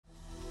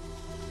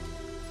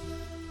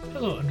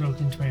Hello and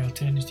welcome to my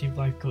Alternative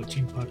Life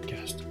Coaching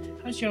podcast.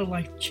 Has your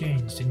life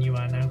changed and you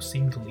are now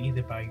single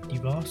either by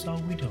divorce or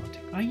widowed?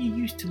 Are you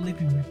used to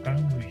living with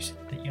boundaries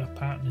that your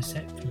partner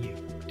set for you?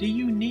 Do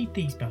you need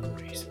these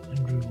boundaries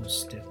and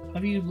rules still?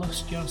 Have you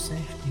lost your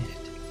safety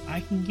net? I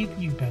can give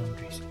you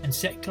boundaries and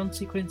set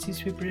consequences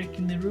for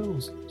breaking the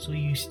rules so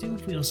you still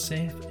feel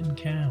safe and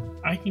calm.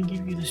 I can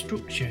give you the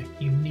structure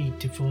you need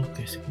to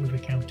focus with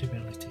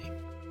accountability.